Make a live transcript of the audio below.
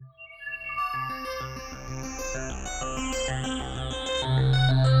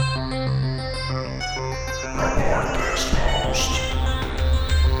host.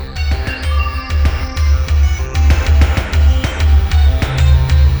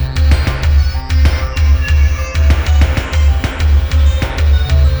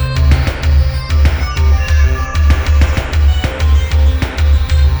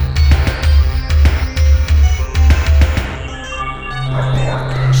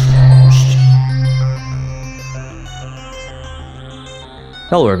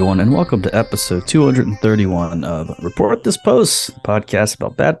 Hello, everyone, and welcome to episode 231 of Report This Post, a podcast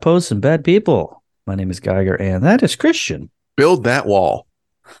about bad posts and bad people. My name is Geiger, and that is Christian. Build that wall.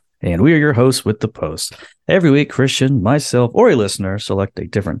 And we are your hosts with the post. Every week, Christian, myself, or a listener select a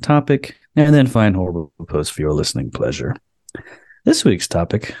different topic and then find horrible posts for your listening pleasure. This week's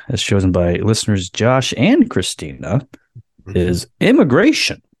topic, as chosen by listeners Josh and Christina, is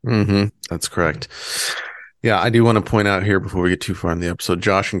immigration. That's correct. Yeah, I do want to point out here before we get too far in the episode,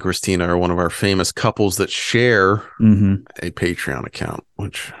 Josh and Christina are one of our famous couples that share a Patreon account,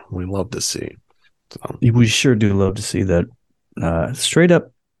 which we love to see. So. We sure do love to see that straight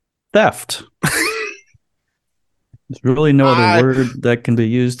up theft. There's really no other word that can be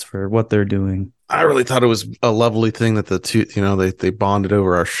used for what they're doing. I really thought it was a lovely thing that the two, they bonded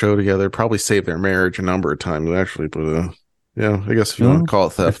over our show together. Probably saved their marriage a number of times, actually, but yeah, I guess if you want to call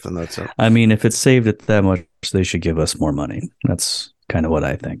it theft, then that's it. I mean, if it saved it that much, they should give us more money. That's kind of what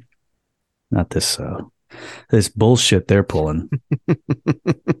I think. Not this bullshit they're pulling.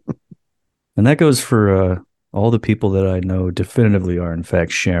 And that goes for all the people that I know definitively are, in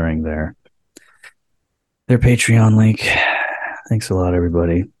fact, sharing their Patreon link. Thanks a lot,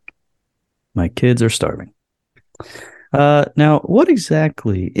 everybody. My kids are starving. Now, what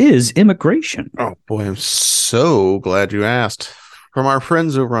exactly is immigration? Oh, boy, I'm so glad you asked. From our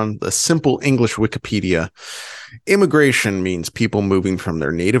friends over on the Simple English Wikipedia, immigration means people moving from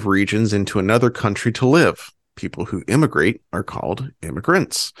their native regions into another country to live. People who immigrate are called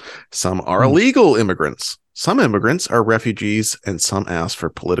immigrants. Some are illegal immigrants. Some immigrants are refugees, and some ask for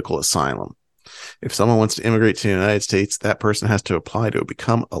political asylum. If someone wants to immigrate to the United States, that person has to apply to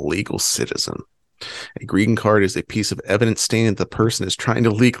become a legal citizen. A green card is a piece of evidence stating that the person is trying to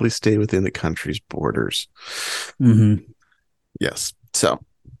legally stay within the country's borders. Yes. So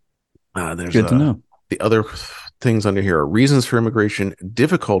there's good to know. The other things under here are reasons for immigration,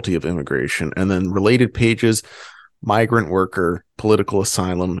 difficulty of immigration, and then related pages, migrant worker, political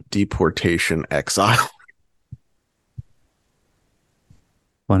asylum, deportation, exile.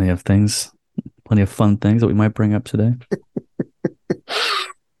 Plenty of fun things that we might bring up today.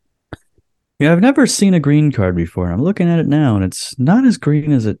 Yeah, I've never seen a green card before. I'm looking at it now, and it's not as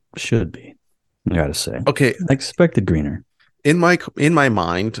green as it should be. I gotta say. Okay, I expected greener. In my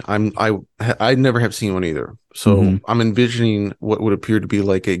mind, I never have seen one either. So I'm envisioning what would appear to be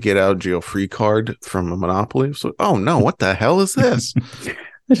like a get out of jail free card from a Monopoly. So, oh no, what the hell is this?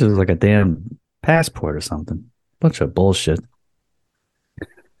 This is like a damn passport or something. Bunch of bullshit.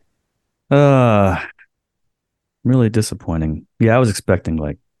 Really disappointing. Yeah, I was expecting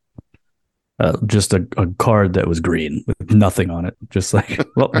like just a card that was green with nothing on it. Just like,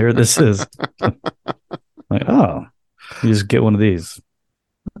 well, here this is. Like, oh, you just get one of these.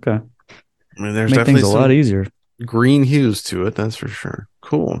 Okay. I mean, there's Make definitely things a lot easier. Green hues to it, that's for sure.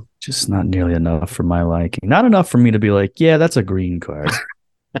 Cool. Just not nearly enough for my liking. Not enough for me to be like, yeah, that's a green card.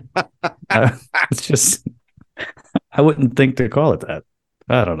 It's just, I wouldn't think to call it that.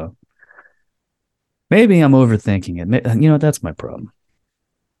 I don't know. Maybe I'm overthinking it. That's my problem.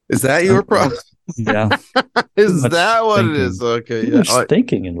 Is that your problem? Yeah. Is that what it is? Okay. Yeah. Much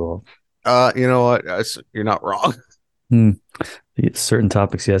thinking involved. You know what? You're not wrong. Certain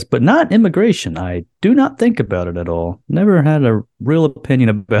topics, yes, but not immigration. I do not think about it at all. Never had a real opinion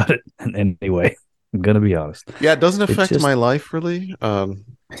about it in any way. I'm going to be honest. Yeah, it doesn't affect my life, really.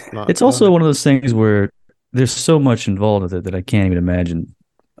 It's also one of those things where there's so much involved with it that I can't even imagine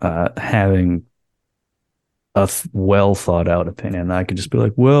having a well thought out opinion. I could just be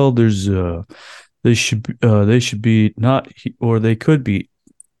like, well, there's they should be not, or they could be.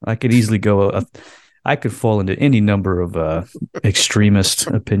 I could easily go. I could fall into any number of extremist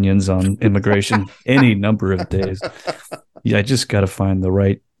opinions on immigration any number of days. Yeah, I just got to find the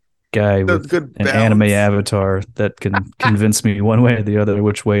right guy with an anime avatar that can convince me one way or the other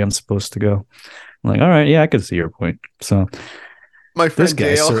which way I'm supposed to go. I'm like, all right, yeah, I can see your point. So my friend this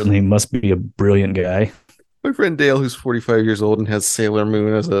guy Dale certainly must be a brilliant guy. My friend Dale, who's 45 years old and has Sailor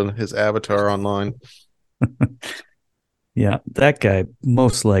Moon as his avatar online. Yeah, that guy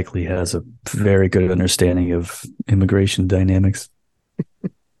most likely has a very good understanding of immigration dynamics.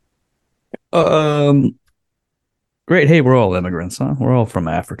 Great. Hey, we're all immigrants, huh? We're all from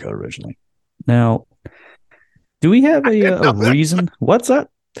Africa originally. Now, Do we have a reason? What's that?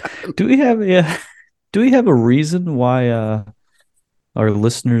 Do we have a reason why our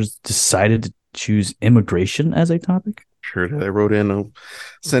listeners decided to choose immigration as a topic? Sure did. I wrote in,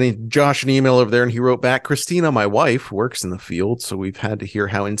 sending Josh an email over there, and he wrote back, Christina, my wife, works in the field, so we've had to hear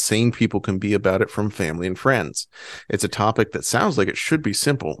how insane people can be about it from family and friends. It's a topic that sounds like it should be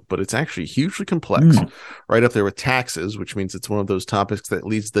simple, but it's actually hugely complex. Right up there with taxes, which means it's one of those topics that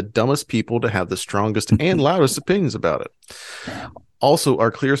leads the dumbest people to have the strongest and loudest opinions about it. Also, our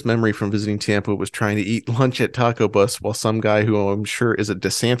clearest memory from visiting Tampa was trying to eat lunch at Taco Bus while some guy who I'm sure is a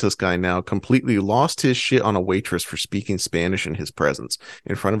DeSantis guy now completely lost his shit on a waitress for speaking Spanish in his presence,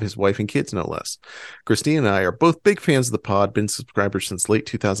 in front of his wife and kids, no less. Christine and I are both big fans of the pod, been subscribers since late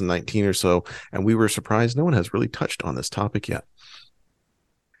 2019 or so, and we were surprised no one has really touched on this topic yet.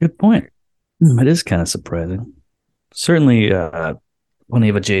 Good point. It is kind of surprising. Certainly plenty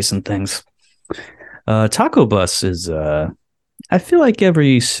of adjacent things. Taco Bus is... I feel like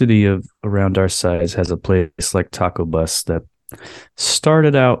every city around our size has a place like Taco Bus that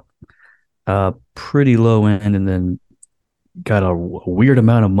started out pretty low end and then got a weird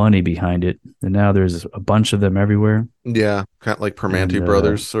amount of money behind it. And now there's a bunch of them everywhere. Yeah, kind of like Permanente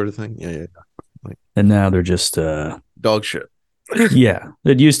Brothers sort of thing. Yeah. And now they're just... dog shit. Yeah.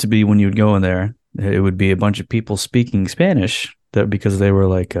 It used to be when you'd go in there, it would be a bunch of people speaking Spanish because they were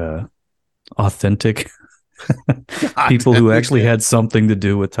like authentic... people who actually had something to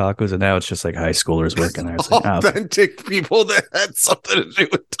do with tacos, and now it's just like high schoolers working there. It's like, authentic people that had something to do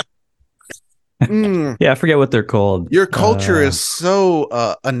with tacos. Yeah, I forget what they're called. Your culture is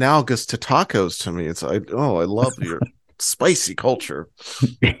so analogous to tacos to me. It's like, I love your spicy culture.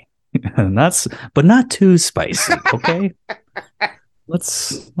 But not too spicy, okay?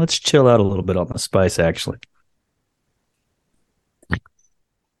 Let's chill out a little bit on the spice, actually.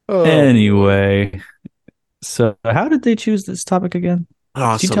 Anyway, so how did they choose this topic again?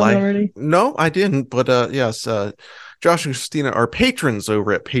 Did you tell me already? No, I didn't. But yes, Josh and Christina are patrons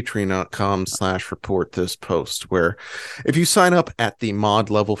over at patreon.com/report this post, where if you sign up at the mod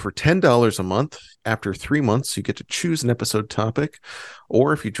level for $10 a month, after 3 months, you get to choose an episode topic.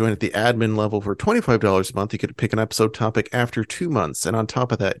 Or if you join at the admin level for $25 a month, you get to pick an episode topic after 2 months. And on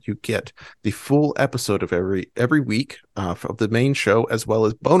top of that, you get the full episode of every week of the main show, as well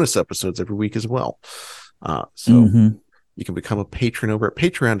as bonus episodes every week as well. You can become a patron over at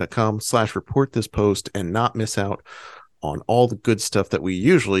patreon.com/report this post and not miss out on all the good stuff that we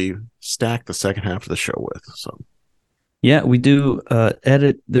usually stack the second half of the show with. So, yeah, we do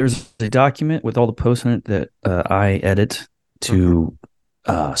edit. There's a document with all the posts in it that I edit to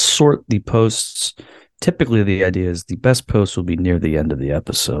sort the posts. Typically, the idea is the best post will be near the end of the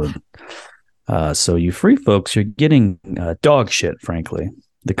episode. So you free folks, you're getting dog shit, frankly.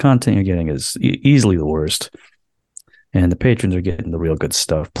 The content you're getting is easily the worst. And the patrons are getting the real good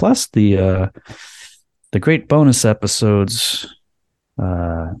stuff. Plus the great bonus episodes,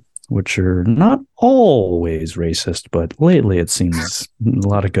 which are not always racist, but lately it seems a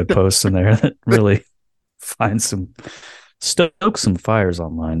lot of good posts in there that really stoke some fires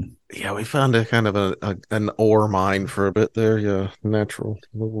online. Yeah, we found a kind of an ore mine for a bit there. Yeah, natural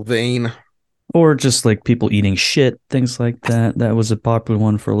little vein. Or just like people eating shit, things like that. That was a popular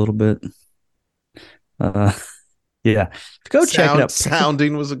one for a little bit. Yeah. Go check it out.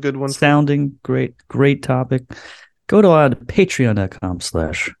 Sounding was a good one. Sounding, great topic. Go to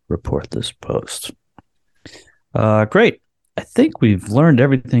patreon.com/report this post. Great. I think we've learned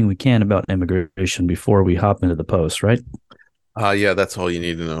everything we can about immigration before we hop into the post, right? Yeah, that's all you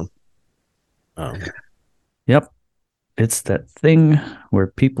need to know. Yep. It's that thing where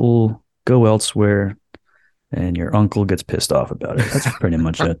people go elsewhere and your uncle gets pissed off about it. That's pretty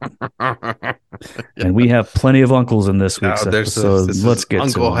much it. And we have plenty of uncles in this week's episode. Let's get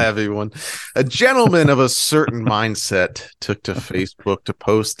uncle to heavy one. A gentleman of a certain mindset took to Facebook to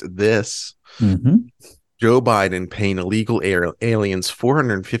post this. Joe Biden paying illegal aliens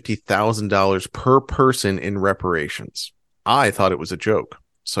 $450,000 per person in reparations. I thought it was a joke,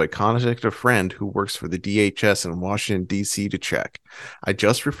 so I contacted a friend who works for the DHS in Washington, D.C. to check. I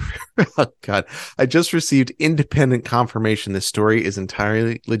just received independent confirmation this story is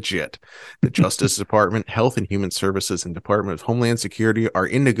entirely legit. The Justice Department, Health and Human Services, and Department of Homeland Security are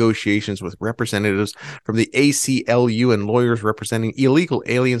in negotiations with representatives from the ACLU and lawyers representing illegal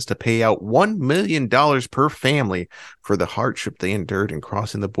aliens to pay out $1 million per family for the hardship they endured in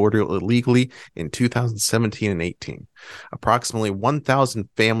crossing the border illegally in 2017 and 18. Approximately 1,000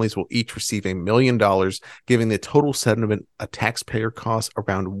 families will each receive $1 million, giving the total settlement a taxpayer cost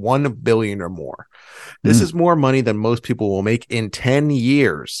around $1 billion or more. This is more money than most people will make in 10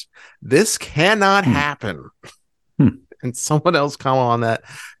 years. This cannot happen. And someone else comment on that.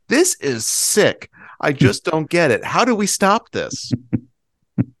 This is sick. I just don't get it. How do we stop this?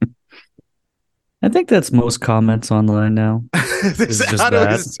 I think that's most comments online now. How do we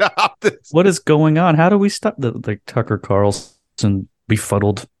stop this? What is going on? How do we stop the Tucker Carlson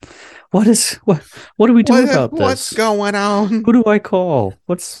befuddled? What do we do about this? What's going on? Who do I call?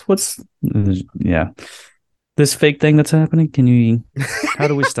 What's this fake thing that's happening? How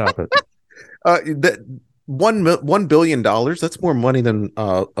do we stop it? $1 billion. That's more money than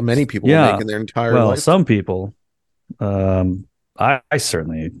many people make in their entire life. Some people. I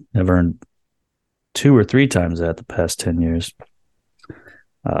certainly have earned 2 or 3 times that the past 10 years.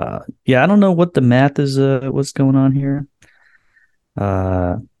 I don't know what the math is. What's going on here?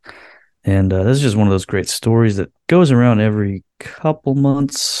 And this is just one of those great stories that goes around every couple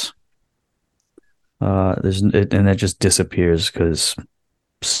months. And it just disappears because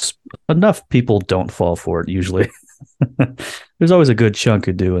enough people don't fall for it usually. There's always a good chunk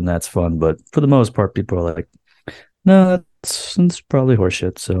who do, and that's fun. But for the most part, people are like, no, it's probably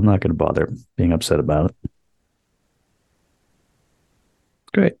horseshit, so I'm not going to bother being upset about it.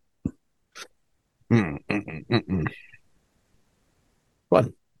 Great.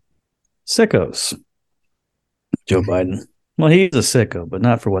 Fun. Sickos. Joe Biden. Well, he's a sicko, but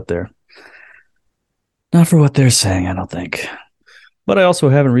not for what they're saying, I don't think. But I also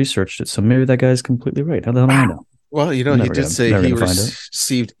haven't researched it, so maybe that guy's completely right. How the hell do I know? Well, he did say he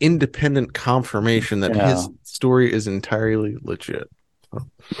received independent confirmation that his story is entirely legit.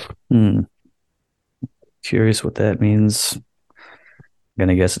 Curious what that means. I'm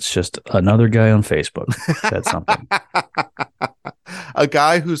gonna guess it's just another guy on Facebook. That's something. A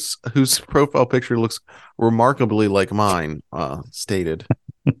guy whose profile picture looks remarkably like mine, stated.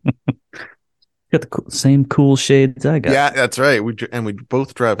 Got the same cool shades I got. Yeah, that's right. We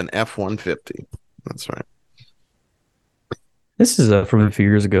both drive an F-150. That's right. This is from a few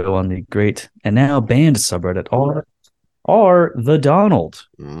years ago on the great and now banned subreddit R the Donald.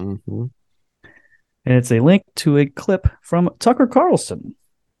 Mm-hmm. And it's a link to a clip from Tucker Carlson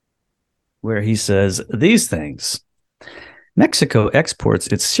where he says these things. Mexico exports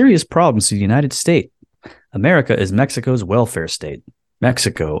its serious problems to the United States. America is Mexico's welfare state.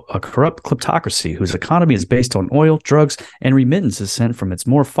 Mexico, a corrupt kleptocracy whose economy is based on oil, drugs, and remittances sent from its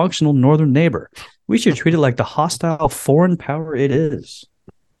more functional northern neighbor. We should treat it like the hostile foreign power it is.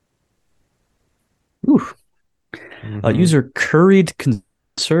 Oof. Mm-hmm. User Curried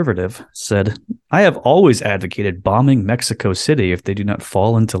Conservative said, I have always advocated bombing Mexico City if they do not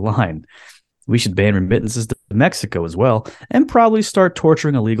fall into line. We should ban remittances to Mexico as well, and probably start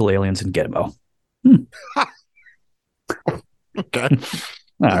torturing illegal aliens in Gitmo. Okay.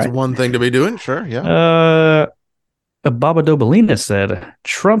 That's one thing to be doing, sure, yeah. Baba Dobalina said,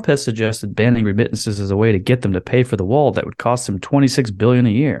 Trump has suggested banning remittances as a way to get them to pay for the wall that would cost them $26 billion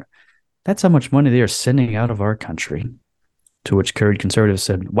a year. That's how much money they are sending out of our country. To which Curried Conservative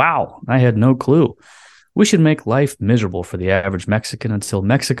said, wow, I had no clue. We should make life miserable for the average Mexican until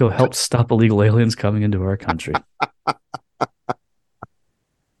Mexico helps stop illegal aliens coming into our country.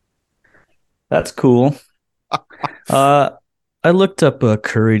 That's cool. I looked up a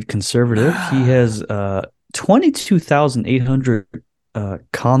Curried Conservative. He has 22,800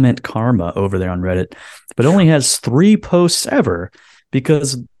 comment karma over there on Reddit, but only has 3 posts ever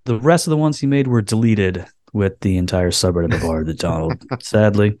because the rest of the ones he made were deleted with the entire subreddit of R the Donald.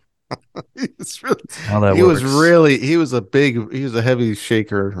 Sadly. He was a heavy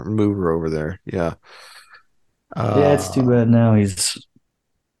shaker mover over there. Yeah. Yeah, it's too bad now.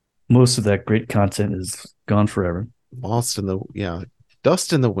 Most of that great content is gone forever. Lost in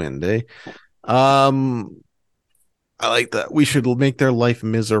dust in the wind, eh? I like that. We should make their life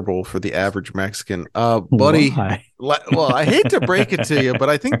miserable for the average Mexican. Buddy, well, I hate to break it to you, but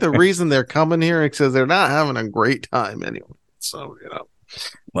I think the reason they're coming here is because they're not having a great time anyway. So,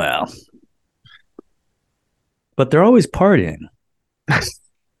 Well, but they're always partying.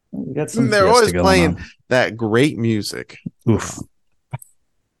 They're always playing that great music. Oof.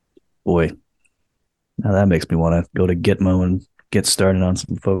 Boy. Now that makes me want to go to Gitmo and get started on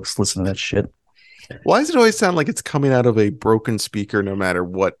some folks listening to that shit. Why does it always sound like it's coming out of a broken speaker no matter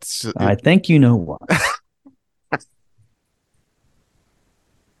what? I think you know why.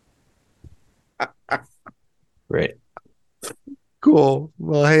 Great. Cool.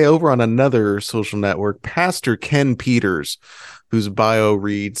 Well, hey, over on another social network, Pastor Ken Peters, whose bio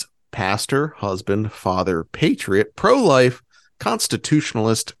reads pastor, husband, father, patriot, pro-life,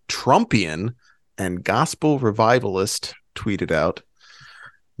 constitutionalist, Trumpian, and gospel revivalist, tweeted out,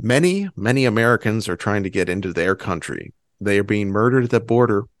 many Americans are trying to get into their country. They are being murdered at the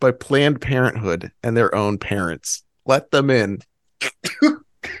border by Planned Parenthood and their own parents. Let them in.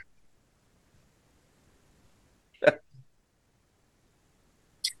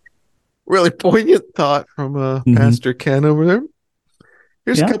 Really poignant thought from Pastor Ken over there.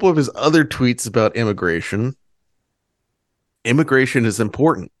 Here's a couple of his other tweets about immigration. Immigration is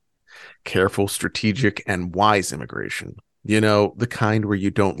important. Careful, strategic, and wise immigration. You know, the kind where you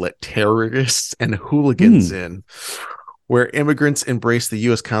don't let terrorists and hooligans in, where immigrants embrace the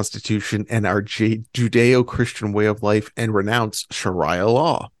U.S. Constitution and our Judeo-Christian way of life and renounce Sharia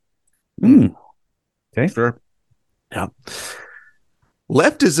law. Okay. Sure. Yeah.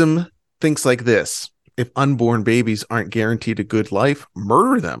 Leftism thinks like this. If unborn babies aren't guaranteed a good life,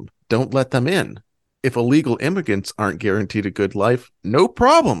 murder them. Don't let them in. If illegal immigrants aren't guaranteed a good life, no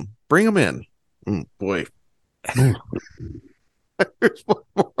problem. Bring them in. Boy. Here's one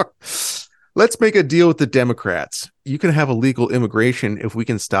more. Let's make a deal with the Democrats. You can have illegal immigration if we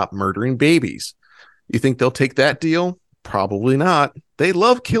can stop murdering babies. You think they'll take that deal? Probably not. They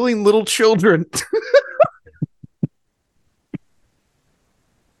love killing little children.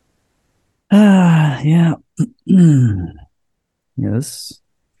 Yeah. Yes.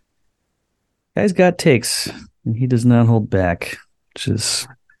 Guy's got takes, and he does not hold back, which is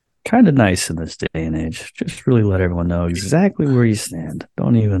kind of nice in this day and age. Just really let everyone know exactly where you stand.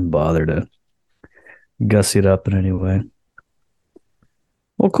 Don't even bother to gussy it up in any way.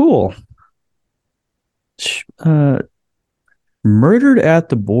 Well, cool. Murdered at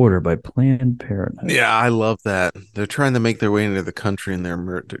the border by Planned Parenthood. Yeah, I love that. They're trying to make their way into the country and they're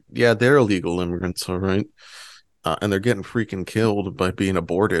murdered. Yeah, they're illegal immigrants, all right. And they're getting freaking killed by being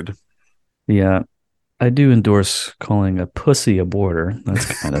aborted. Yeah, I do endorse calling a pussy a border.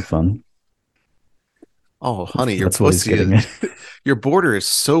 That's kind of fun. Oh, honey, your pussy is, your border is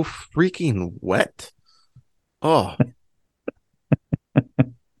so freaking wet. Oh.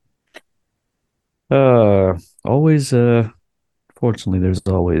 Always fortunately there's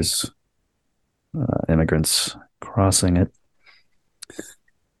always immigrants crossing it.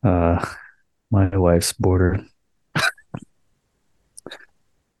 My wife's border.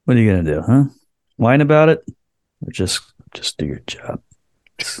 What are you gonna do, huh? Whine about it? Or just do your job.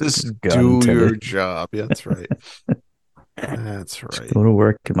 Just do your job. Yeah, that's right. That's right. Just go to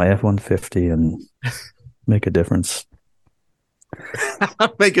work in my F-150 and make a difference.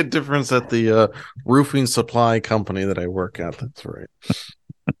 Make a difference at the roofing supply company that I work at. That's right.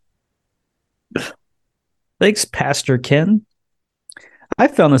 Thanks, Pastor Ken. I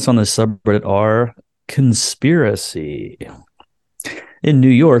found this on the subreddit r conspiracy. In New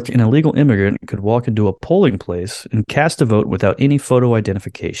York, an illegal immigrant could walk into a polling place and cast a vote without any photo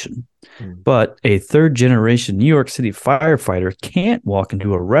identification. But a third-generation New York City firefighter can't walk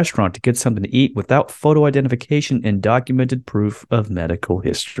into a restaurant to get something to eat without photo identification and documented proof of medical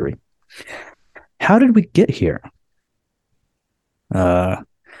history. How did we get here? Some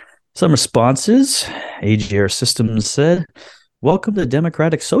responses. AGR Systems said, "Welcome to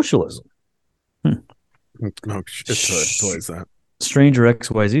democratic socialism." No, it's always that. Stranger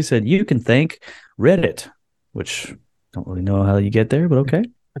XYZ said, "You can thank Reddit," which don't really know how you get there, but okay.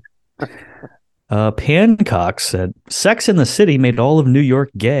 Pancock said, "Sex in the City made all of New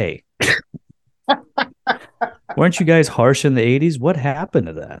York gay." Weren't you guys harsh in the 80s? What happened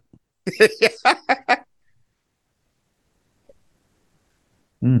to that?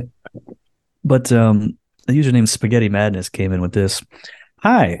 But the username Spaghetti Madness came in with this.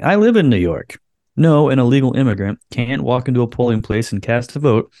 "Hi, I live in New York. No, an illegal immigrant can't walk into a polling place and cast a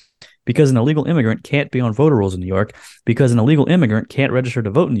vote because an illegal immigrant can't be on voter rolls in New York because an illegal immigrant can't register to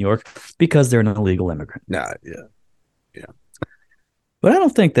vote in New York because they're an illegal immigrant." Yeah. But I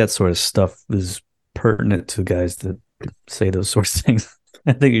don't think that sort of stuff is pertinent to guys that say those sorts of things.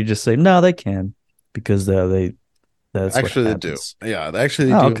 I think you just say, no, they can because that's actually they do. Yeah,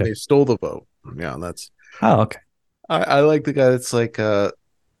 actually they do. Okay. They stole the vote. Yeah, that's. Oh, okay. I like the guy that's like,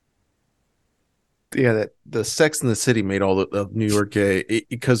 that the Sex in the City made all of New York gay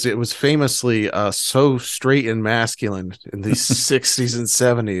because it was famously so straight and masculine in the 60s and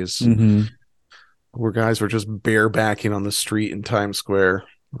 70s, where guys were just barebacking on the street in Times Square.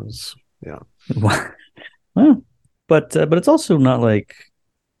 It was, yeah. Well, but it's also not like,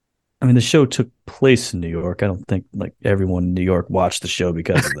 I mean, the show took place in New York. I don't think like everyone in New York watched the show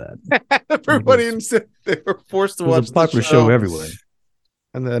because of that. Everybody they were forced to watch. It was a popular show everywhere.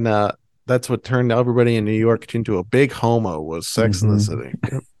 And then that's what turned everybody in New York into a big homo, was Sex in the City.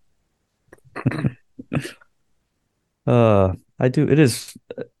 I do. It is.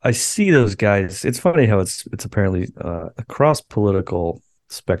 I see those guys. It's funny how it's apparently across political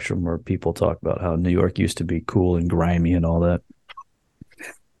spectrum where people talk about how New York used to be cool and grimy and all that.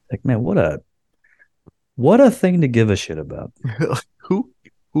 Like, man, what a What a thing to give a shit about.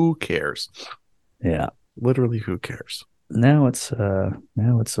 Who cares? Yeah. Literally, who cares? Now it's a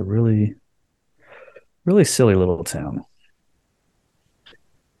really, really silly little town.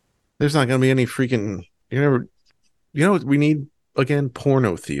 There's not going to be any freaking. You know what we need again?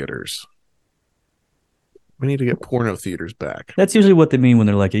 Porno theaters. We need to get porno theaters back. That's usually what they mean when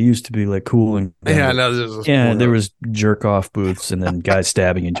they're like, it used to be like cool and Yeah, no, this is yeah, there was jerk off booths and then guys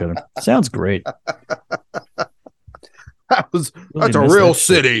stabbing each other. Sounds great. That's a real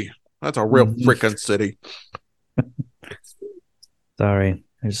city. That's a real freaking city. Sorry.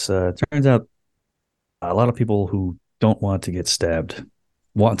 There's turns out a lot of people who don't want to get stabbed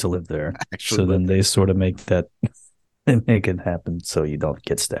want to live there. So then they sort of make that they make it happen so you don't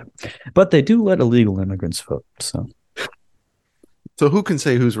get stabbed. But they do let illegal immigrants vote. So who can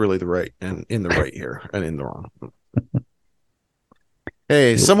say who's really the right and in the right here and in the wrong?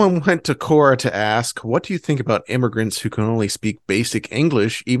 Hey, someone went to Quora to ask, what do you think about immigrants who can only speak basic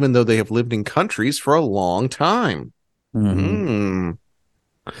English even though they have lived in countries for a long time? A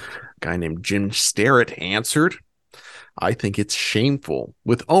guy named Jim Starrett answered, I think it's shameful,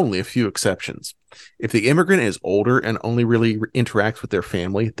 with only a few exceptions. If the immigrant is older and only really interacts with their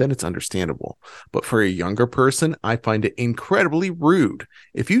family, then it's understandable. But for a younger person, I find it incredibly rude.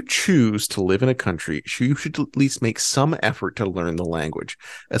 If you choose to live in a country, you should at least make some effort to learn the language,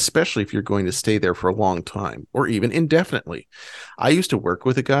 especially if you're going to stay there for a long time or even indefinitely. I used to work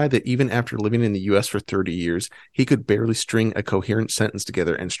with a guy that even after living in the US for 30 years, he could barely string a coherent sentence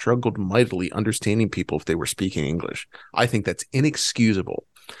together and struggled mightily understanding people if they were speaking English. I think that's inexcusable.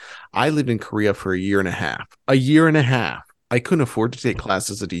 I lived in Korea for a year and a half. A year and a half. I couldn't afford to take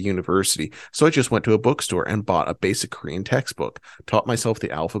classes at a university, so I just went to a bookstore and bought a basic Korean textbook, taught myself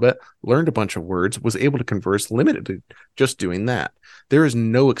the alphabet, learned a bunch of words, was able to converse limited to just doing that. There is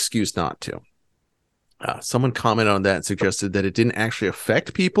no excuse not to. Someone commented on that and suggested that it didn't actually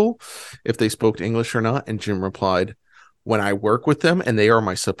affect people if they spoke English or not, and Jim replied, when I work with them and they are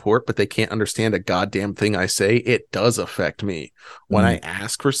my support, but they can't understand a goddamn thing I say, it does affect me. When I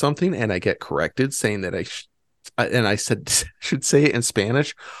ask for something and I get corrected saying that I said should say it in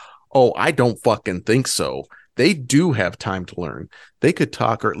Spanish, oh, I don't fucking think so. They do have time to learn. They could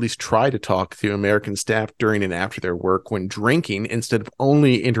talk or at least try to talk to American staff during and after their work when drinking instead of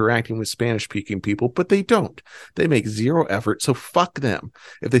only interacting with Spanish-speaking people, but they don't. They make zero effort, so fuck them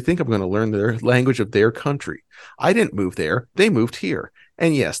if they think I'm going to learn their language of their country. I didn't move there. They moved here.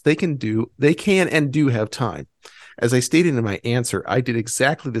 And yes, they can and do have time. As I stated in my answer, I did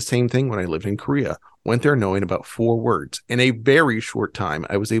exactly the same thing when I lived in Korea. Went there knowing about 4 words. In a very short time,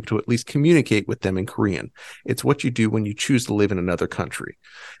 I was able to at least communicate with them in Korean. It's what you do when you choose to live in another country.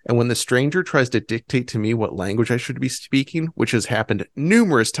 And when the stranger tries to dictate to me what language I should be speaking, which has happened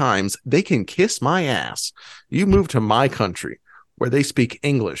numerous times, they can kiss my ass. You moved to my country where they speak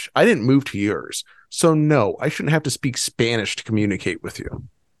English. I didn't move to yours. So no, I shouldn't have to speak Spanish to communicate with you.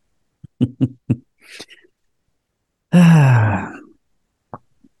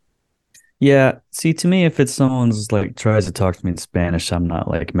 Yeah, see, to me, if it's someone's like tries to talk to me in Spanish, I'm not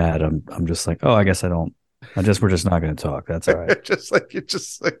like mad. I'm just like, oh, I guess I don't. We're just not going to talk. That's all right. just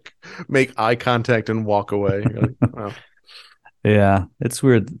like make eye contact and walk away. Like, wow. Yeah, it's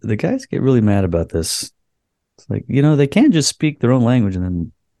weird. The guys get really mad about this. It's like, they can't just speak their own language and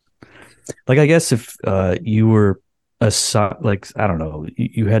then, like, I guess if you were like, I don't know,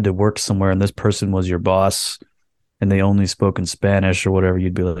 you had to work somewhere and this person was your boss and they only spoke in Spanish or whatever,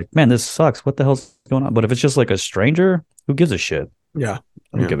 you'd be like, man, this sucks. What the hell's going on? But if it's just like a stranger, who gives a shit? Yeah.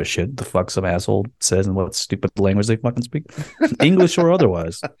 I don't give a shit the fuck some asshole says and what stupid language they fucking speak, English or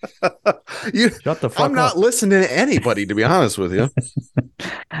otherwise. Shut the fuck up. I'm not listening to anybody, to be honest with you.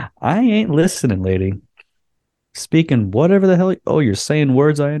 I ain't listening, lady. Speaking whatever the hell. Oh, you're saying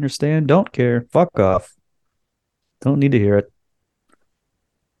words I understand? Don't care. Fuck off. Don't need to hear it.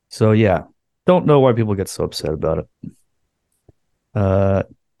 So, yeah. Don't know why people get so upset about it.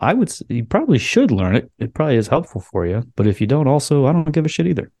 I would say you probably should learn it. It probably is helpful for you. But if you don't, also, I don't give a shit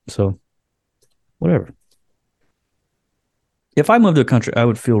either. So, whatever. If I moved to a country, I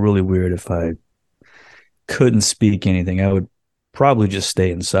would feel really weird if I couldn't speak anything. I would probably just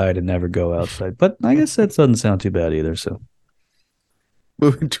stay inside and never go outside. But I guess that doesn't sound too bad either. So,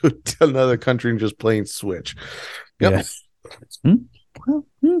 moving to another country and just playing Switch. Yep. Yeah. Well,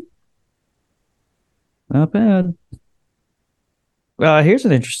 not bad. Here's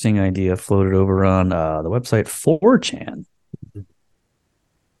an interesting idea floated over on the website 4chan.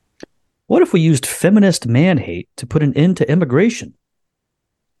 What if we used feminist man-hate to put an end to immigration?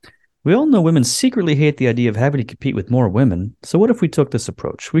 We all know women secretly hate the idea of having to compete with more women, so what if we took this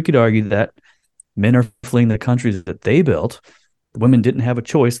approach? We could argue that Men are fleeing the countries that they built. The women didn't have a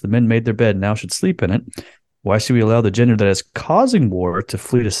choice. The men made their bed, now should sleep in it. Why should we allow the gender that is causing war to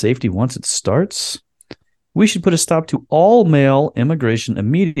flee to safety once it starts? We should put a stop to all male immigration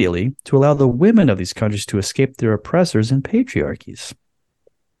immediately to allow the women of these countries to escape their oppressors and patriarchies.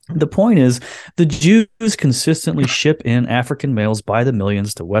 The point is, the Jews consistently ship in African males by the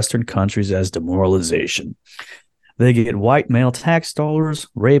millions to Western countries as demoralization. They get white male tax dollars,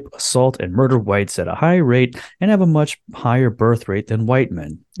 rape, assault, and murder whites at a high rate, and have a much higher birth rate than white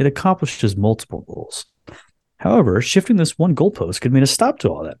men. It accomplishes multiple goals. However, shifting this one goalpost could mean a stop to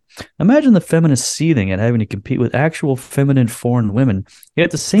all that. Imagine the feminists seething and having to compete with actual feminine foreign women, yet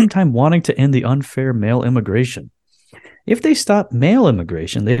at the same time wanting to end the unfair male immigration. If they stopped male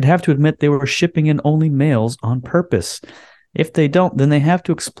immigration, they'd have to admit they were shipping in only males on purpose. If they don't, then they have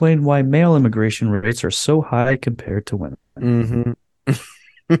to explain why male immigration rates are so high compared to women.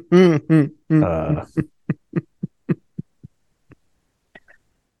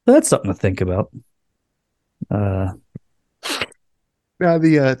 That's something to think about. Now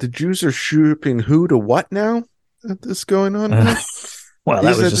the Jews are shipping who to what now? This going on now? Well,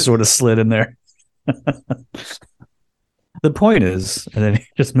 that was just sort of slid in there. The point is, and then he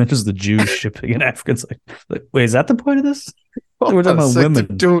just mentions the Jews shipping in Africans. Like, wait, is that the point of this? We're talking about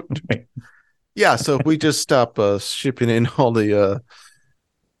women. Yeah, so if we just stop shipping in all the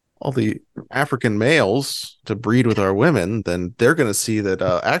African males to breed with our women, then they're going to see that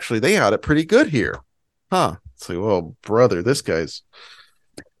actually they had it pretty good here. Huh. It's like, well, brother, this guy's...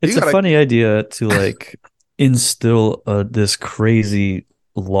 It's a funny idea to like instill this crazy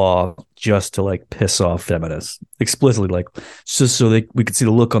law just to like piss off feminists explicitly, like just so we could see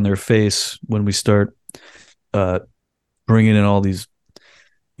the look on their face when we start bringing in all these,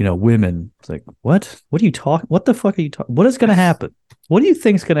 women. It's like, what are you talking? What the fuck are you talking? What is going to happen? What do you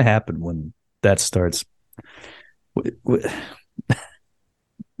think is going to happen when that starts?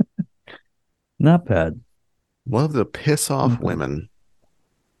 Not bad. Love to piss off women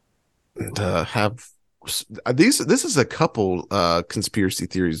and have these. This is a couple conspiracy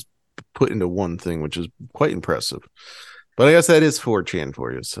theories put into one thing, which is quite impressive. But I guess that is 4chan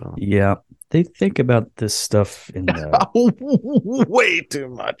for you. So yeah, they think about this stuff in way too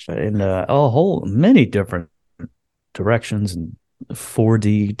much in many different directions and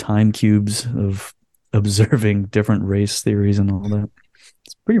 4D time cubes of observing different race theories and all that.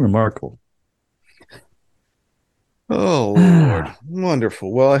 It's pretty remarkable. Oh, Lord.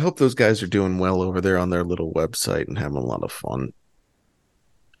 Wonderful. Well, I hope those guys are doing well over there on their little website and having a lot of fun.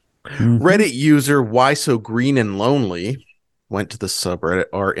 Mm-hmm. Reddit user Why So Green and Lonely went to the subreddit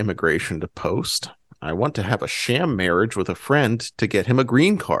r/immigration to post, I want to have a sham marriage with a friend to get him a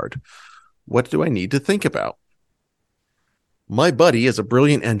green card. What do I need to think about? My buddy is a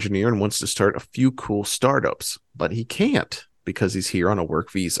brilliant engineer and wants to start a few cool startups, but he can't because he's here on a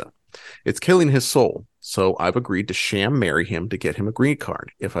work visa. It's killing his soul, so I've agreed to sham marry him to get him a green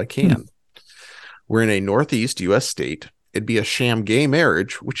card, if I can. We're in a northeast U.S. state. It'd be a sham gay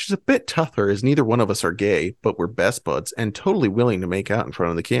marriage, which is a bit tougher as neither one of us are gay, but we're best buds and totally willing to make out in front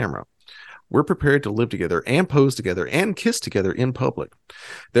of the camera. We're prepared to live together and pose together and kiss together in public.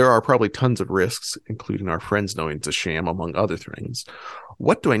 There are probably tons of risks, including our friends knowing it's a sham, among other things.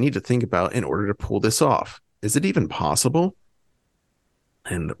 What do I need to think about in order to pull this off? Is it even possible?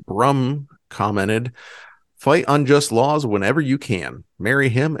 And Brum commented, fight unjust laws whenever you can. Marry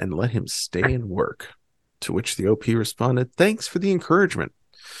him and let him stay and work. To which the OP responded, thanks for the encouragement.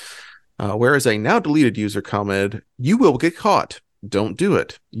 Whereas a now deleted user commented, you will get caught. Don't do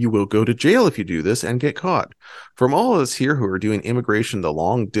it. You will go to jail if you do this and get caught. From all of us here who are doing immigration the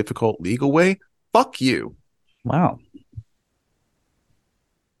long, difficult, legal way, fuck you. Wow.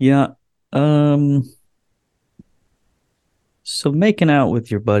 Yeah. So making out with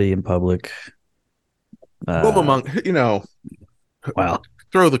your buddy in public. Wow.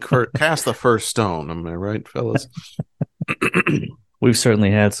 Cast the first stone. Am I right, fellas? We've certainly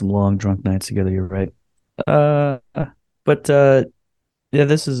had some long drunk nights together. You're right. But yeah,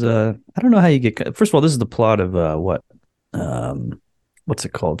 this is I don't know how you get. First of all, this is the plot of what's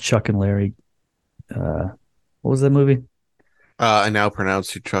it called? Chuck and Larry. What was that movie? I now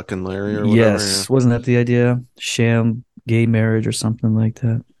pronounce you Chuck and Larry or whatever. Yes, yeah. Wasn't that the idea? Sham gay marriage or something like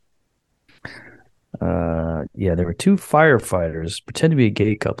that. Yeah, there were two firefighters pretend to be a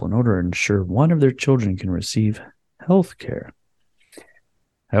gay couple in order to ensure one of their children can receive health care.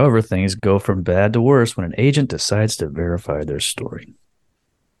 However, things go from bad to worse when an agent decides to verify their story.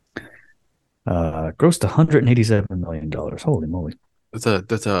 Grossed $187 million. Holy moly. That's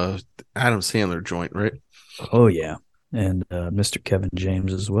a Adam Sandler joint, right? Oh, yeah. And Mr. Kevin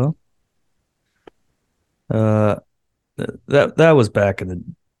James as well. Uh, that was back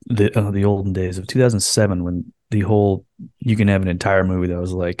in the olden days of 2007 when the whole you can have an entire movie that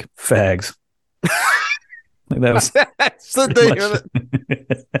was like fags. Like that was That's the name of it.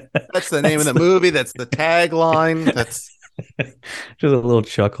 That's the name of the movie. That's the tagline. That's just a little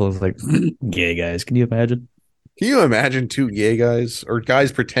chuckle. It's like gay guys. Can you imagine? Can you imagine two gay guys or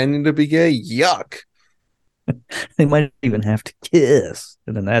guys pretending to be gay? Yuck. They might even have to kiss,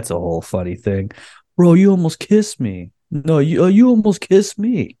 and then that's a whole funny thing. Bro, you almost kissed me. No, you almost kissed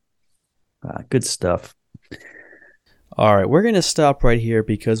me. Good stuff. All right, we're going to stop right here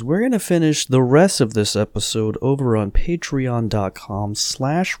because we're going to finish the rest of this episode over on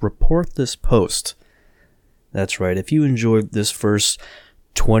patreon.com/reportthispost. That's right. If you enjoyed this first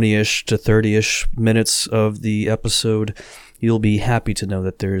 20-ish to 30-ish minutes of the episode, you'll be happy to know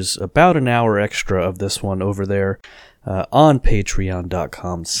that there's about an hour extra of this one over there on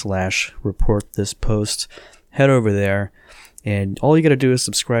patreon.com/reportthispost. Head over there. And all you got to do is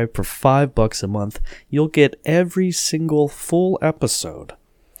subscribe for $5 a month. You'll get every single full episode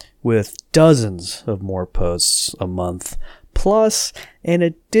with dozens of more posts a month, plus an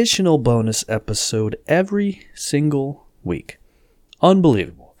additional bonus episode every single week.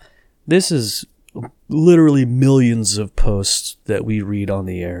 Unbelievable. This is literally millions of posts that we read on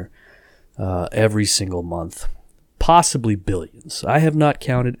the air every single month. Possibly billions. I have not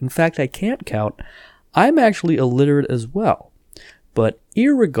counted. In fact, I can't count. I'm actually illiterate as well. But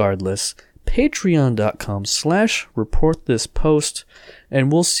irregardless, patreon.com/reportthispost,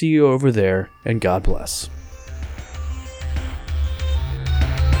 and we'll see you over there, and God bless.